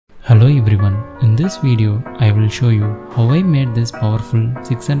Hello everyone, in this video I will show you how I made this powerful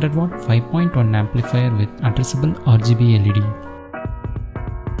 600 watt 5.1 amplifier with addressable RGB LED.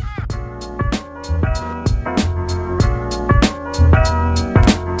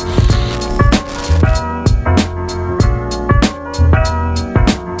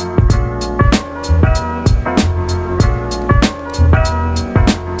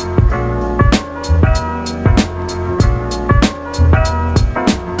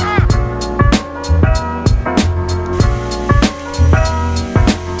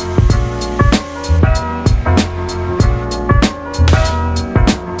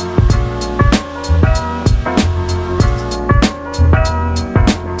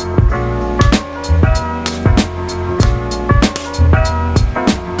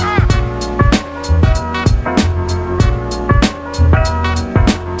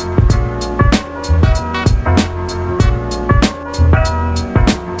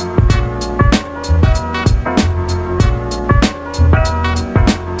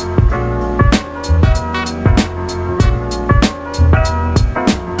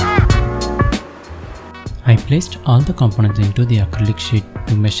 I placed all the components into the acrylic sheet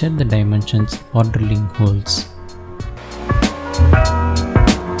to measure the dimensions for drilling holes.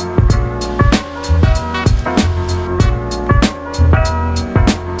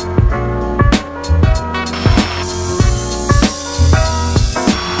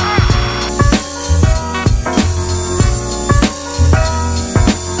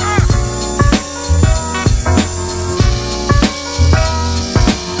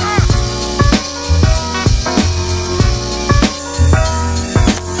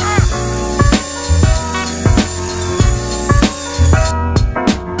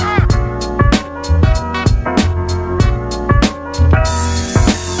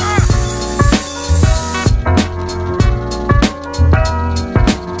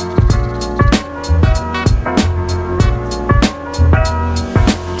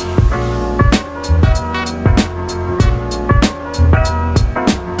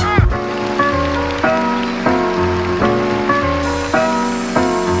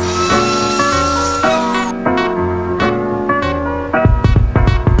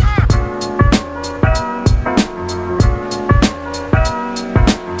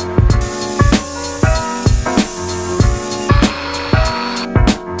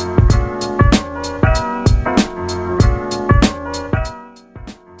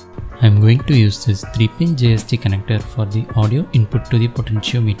 I am going to use this 3-pin Jazzaddict connector for the audio input to the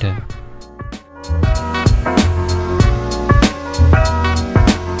potentiometer.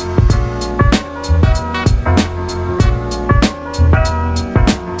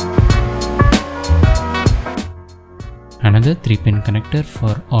 Another 3-pin connector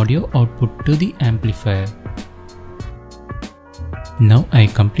for audio output to the amplifier. Now I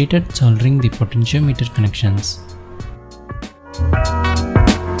completed soldering the potentiometer connections.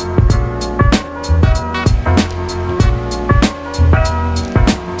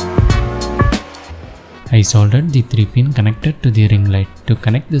 I soldered the 3-pin connector to the ring light to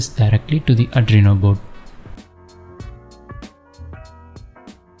connect this directly to the Arduino board.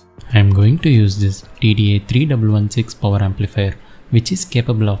 I am going to use this TDA3116 power amplifier, which is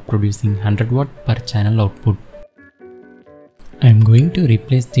capable of producing 100 watt per channel output. I am going to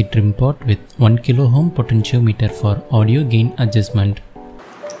replace the trim pot with 1 kilo ohm potentiometer for audio gain adjustment.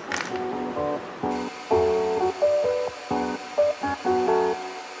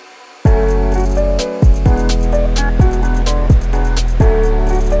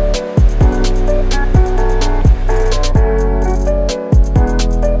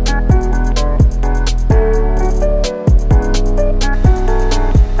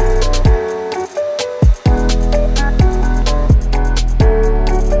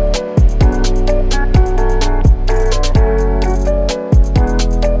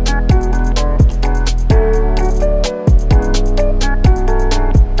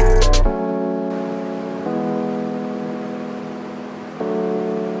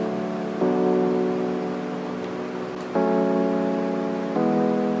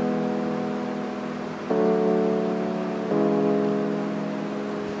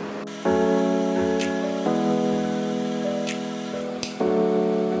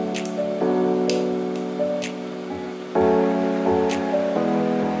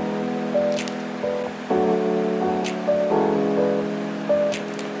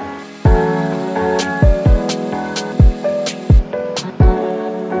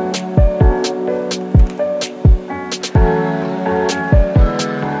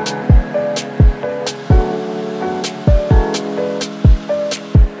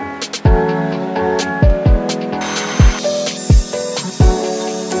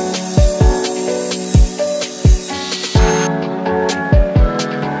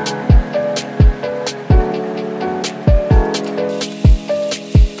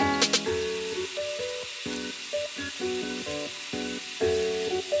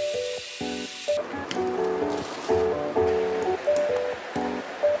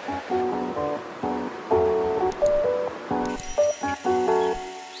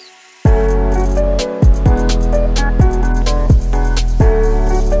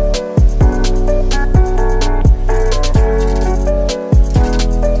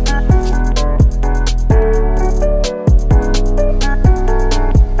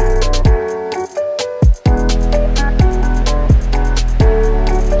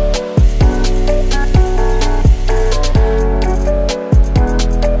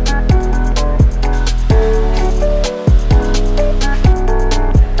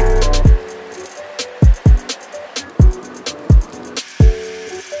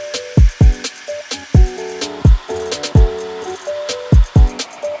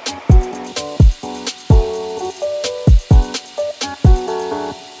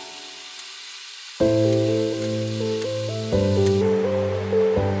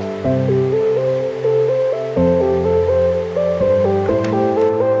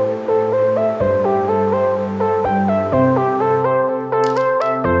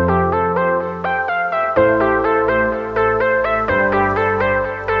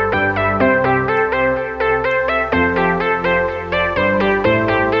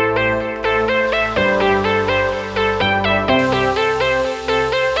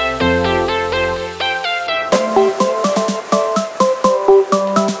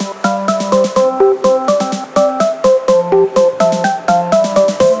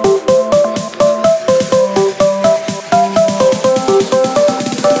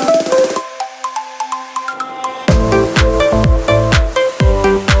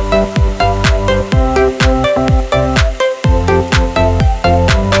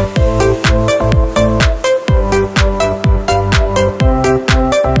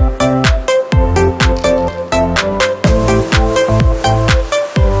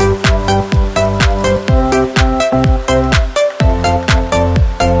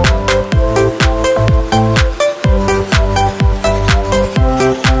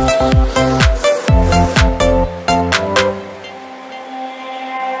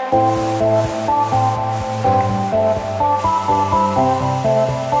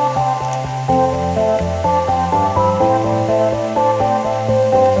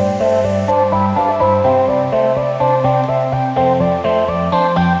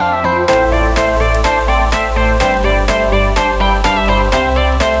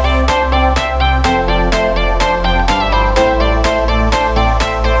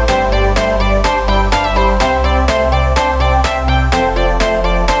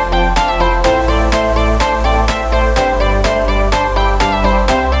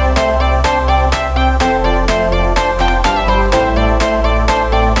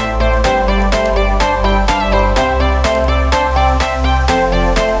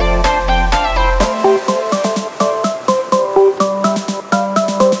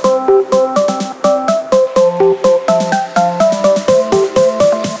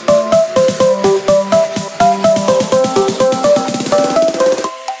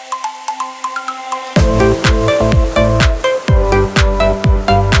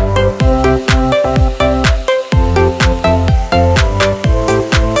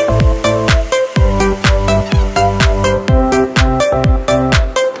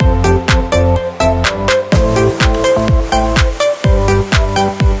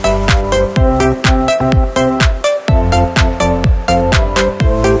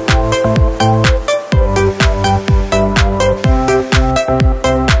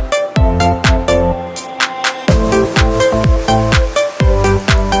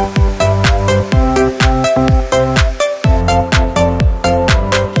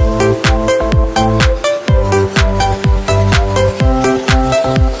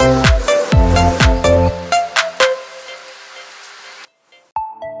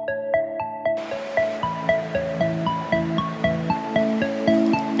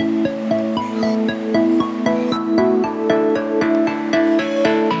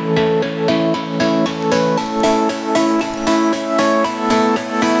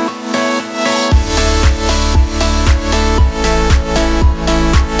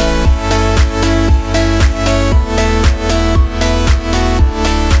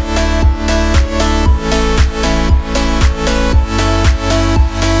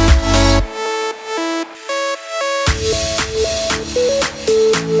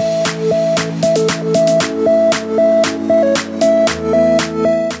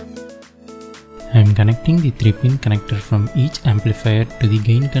 connecting the 3-pin connector from each amplifier to the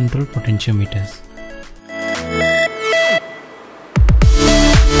gain control potentiometers.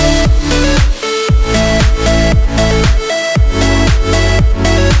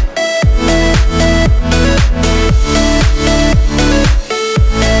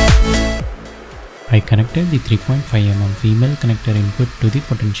 I connected the 3.5 mm female connector input to the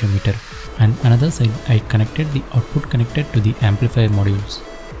potentiometer, and another side I connected the output connector to the amplifier modules.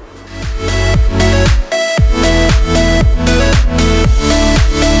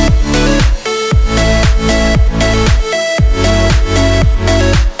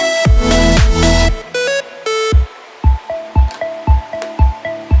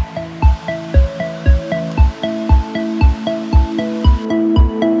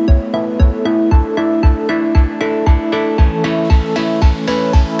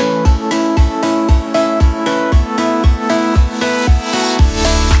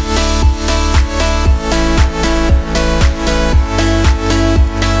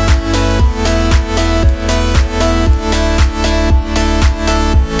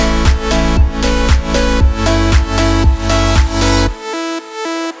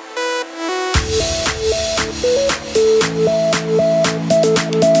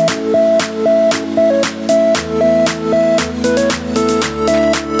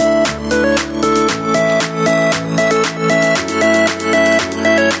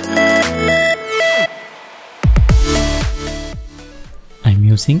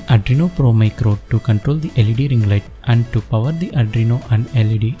 Using Arduino Pro Micro to control the LED ring light, and to power the Arduino and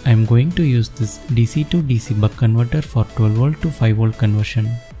LED, I am going to use this DC to DC buck converter for 12V to 5V conversion.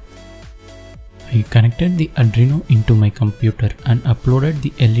 I connected the Arduino into my computer and uploaded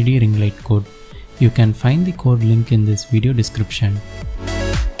the LED ring light code. You can find the code link in this video description.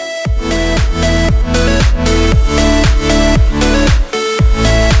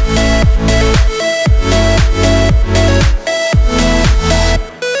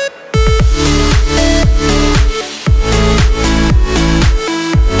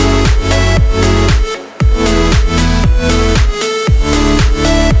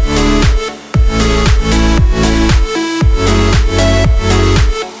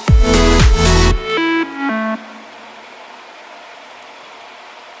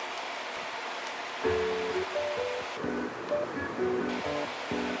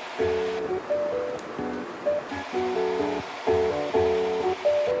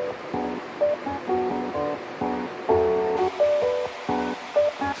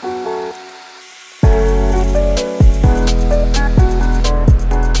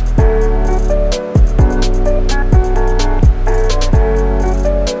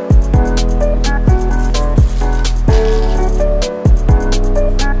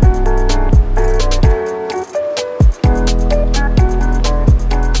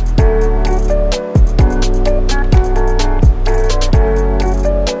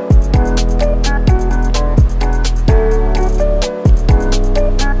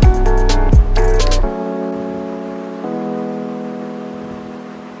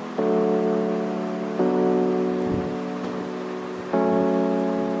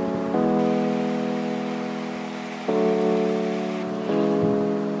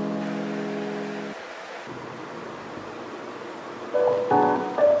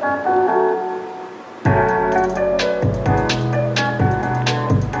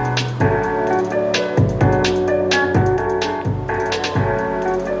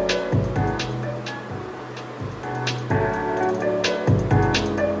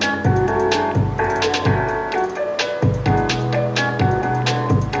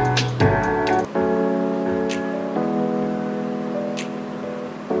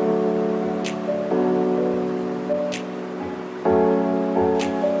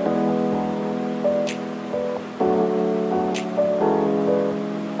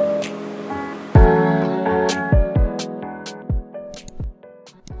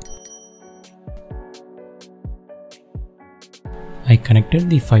 connected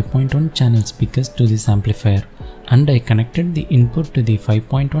the 5.1 channel speakers to this amplifier and I connected the input to the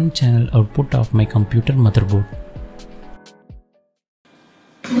 5.1 channel output of my computer motherboard.